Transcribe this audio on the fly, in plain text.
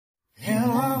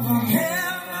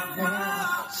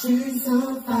She's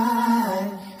so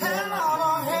fine. Hell of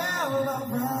a hell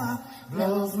of a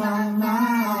blows my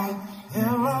mind.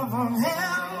 Hell of a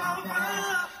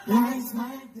lights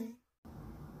my day.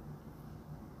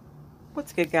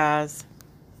 What's good, guys?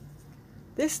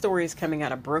 This story is coming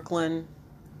out of Brooklyn.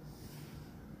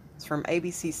 It's from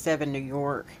ABC 7 New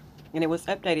York, and it was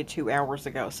updated 2 hours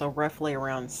ago, so roughly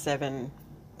around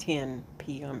 7:10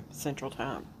 p.m. Central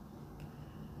Time.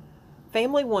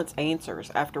 Family wants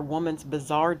answers after woman's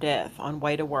bizarre death on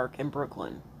way to work in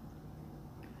Brooklyn.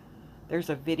 There's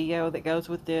a video that goes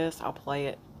with this. I'll play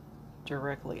it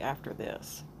directly after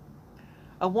this.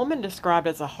 A woman described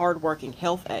as a hard-working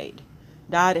health aide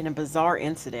died in a bizarre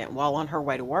incident while on her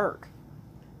way to work.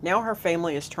 Now her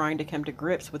family is trying to come to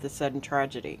grips with the sudden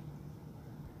tragedy.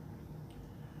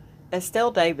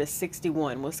 Estelle Davis,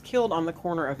 61, was killed on the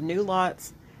corner of New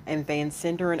Lots and Van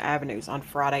Sinderen Avenues on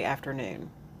Friday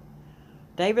afternoon.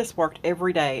 Davis worked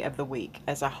every day of the week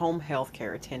as a home health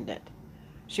care attendant.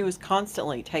 She was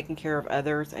constantly taking care of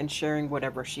others and sharing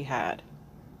whatever she had.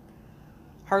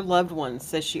 Her loved ones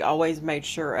said she always made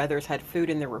sure others had food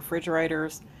in their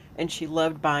refrigerators, and she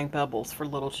loved buying bubbles for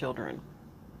little children.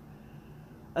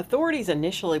 Authorities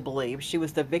initially believed she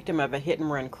was the victim of a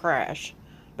hit-and-run crash,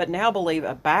 but now believe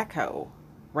a backhoe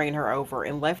ran her over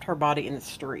and left her body in the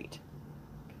street.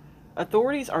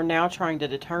 Authorities are now trying to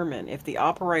determine if the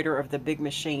operator of the big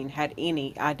machine had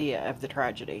any idea of the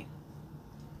tragedy.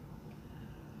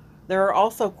 There are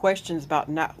also questions about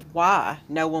why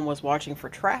no one was watching for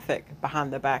traffic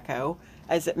behind the backhoe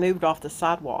as it moved off the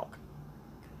sidewalk.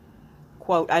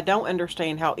 Quote, "I don't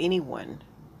understand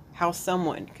how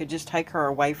someone could just take her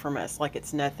away from us like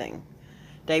it's nothing,"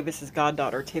 Davis's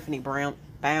goddaughter Tiffany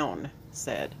Bown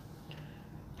said.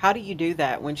 "How do you do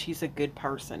that when she's a good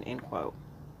person?" End quote.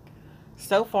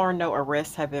 So far, no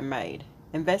arrests have been made.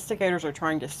 Investigators are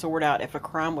trying to sort out if a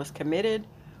crime was committed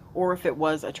or if it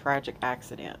was a tragic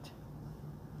accident.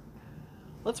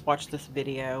 Let's watch this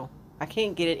video. I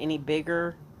can't get it any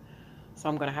bigger, so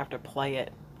I'm going to have to play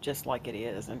it just like it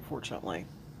is, unfortunately.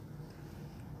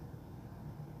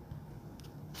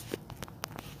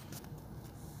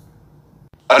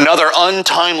 Another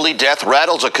untimely death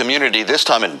rattles a community, this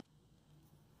time in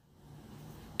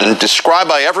described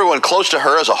by everyone close to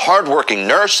her as a hardworking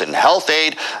nurse and health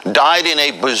aide, died in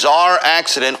a bizarre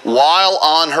accident while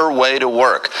on her way to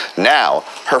work. Now,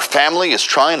 her family is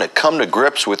trying to come to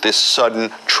grips with this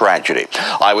sudden tragedy.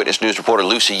 Eyewitness News reporter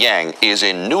Lucy Yang is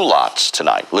in New Lots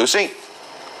tonight. Lucy?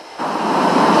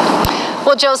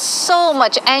 Well, Joe, so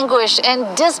much anguish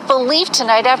and disbelief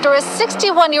tonight after a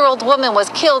 61-year-old woman was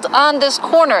killed on this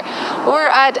corner. We're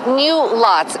at New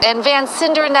Lots and Van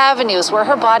Sinderen Avenues, where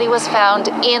her body was found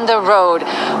in the road.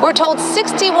 We're told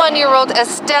 61-year-old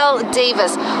Estelle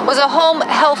Davis was a home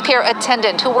healthcare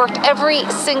attendant who worked every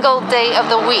single day of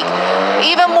the week.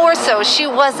 Even more so, she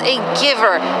was a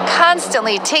giver,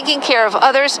 constantly taking care of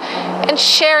others and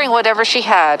sharing whatever she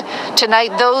had.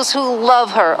 Tonight, those who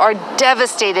love her are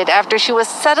devastated after she was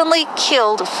suddenly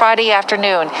killed Friday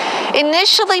afternoon.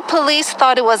 Initially, police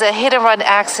thought it was a hit-and-run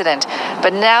accident,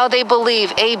 but now they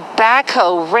believe a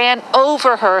backhoe ran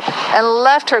over her and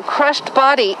left her crushed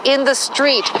body in the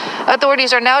street.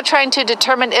 Authorities are now trying to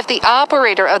determine if the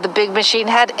operator of the big machine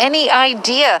had any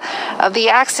idea of the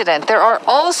accident. There are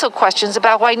also questions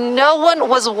about why no one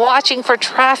was watching for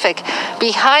traffic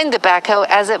behind the backhoe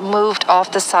as it moved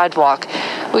off the sidewalk.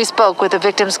 We spoke with the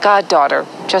victim's goddaughter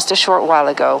just a short while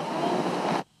ago.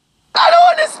 I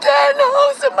don't understand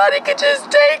how somebody could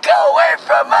just take her away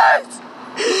from us.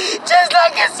 Just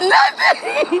like it's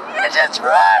nothing. You just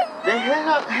run. How do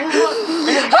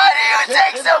you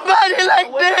take somebody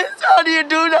like this? How do you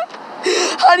do that?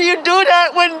 How do you do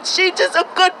that when she's just a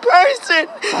good person?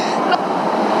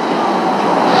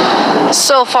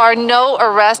 So far, no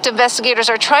arrest. Investigators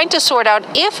are trying to sort out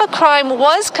if a crime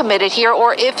was committed here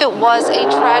or if it was a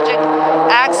tragic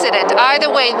accident. Either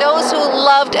way, those who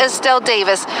loved Estelle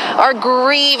Davis are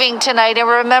grieving tonight and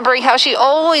remembering how she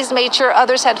always made sure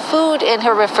others had food in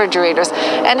her refrigerators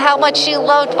and how much she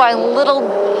loved buying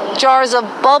little jars of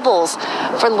bubbles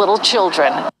for little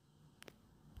children.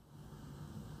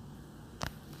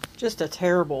 Just a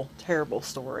terrible, terrible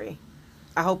story.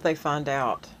 I hope they find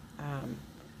out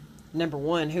number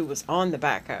one, who was on the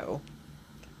backhoe.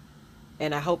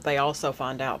 And I hope they also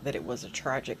find out that it was a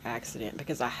tragic accident,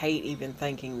 because I hate even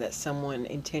thinking that someone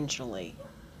intentionally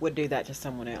would do that to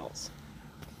someone else.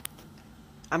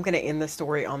 I'm going to end the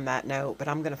story on that note, but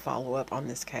I'm going to follow up on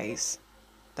this case.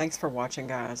 Thanks for watching,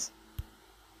 guys.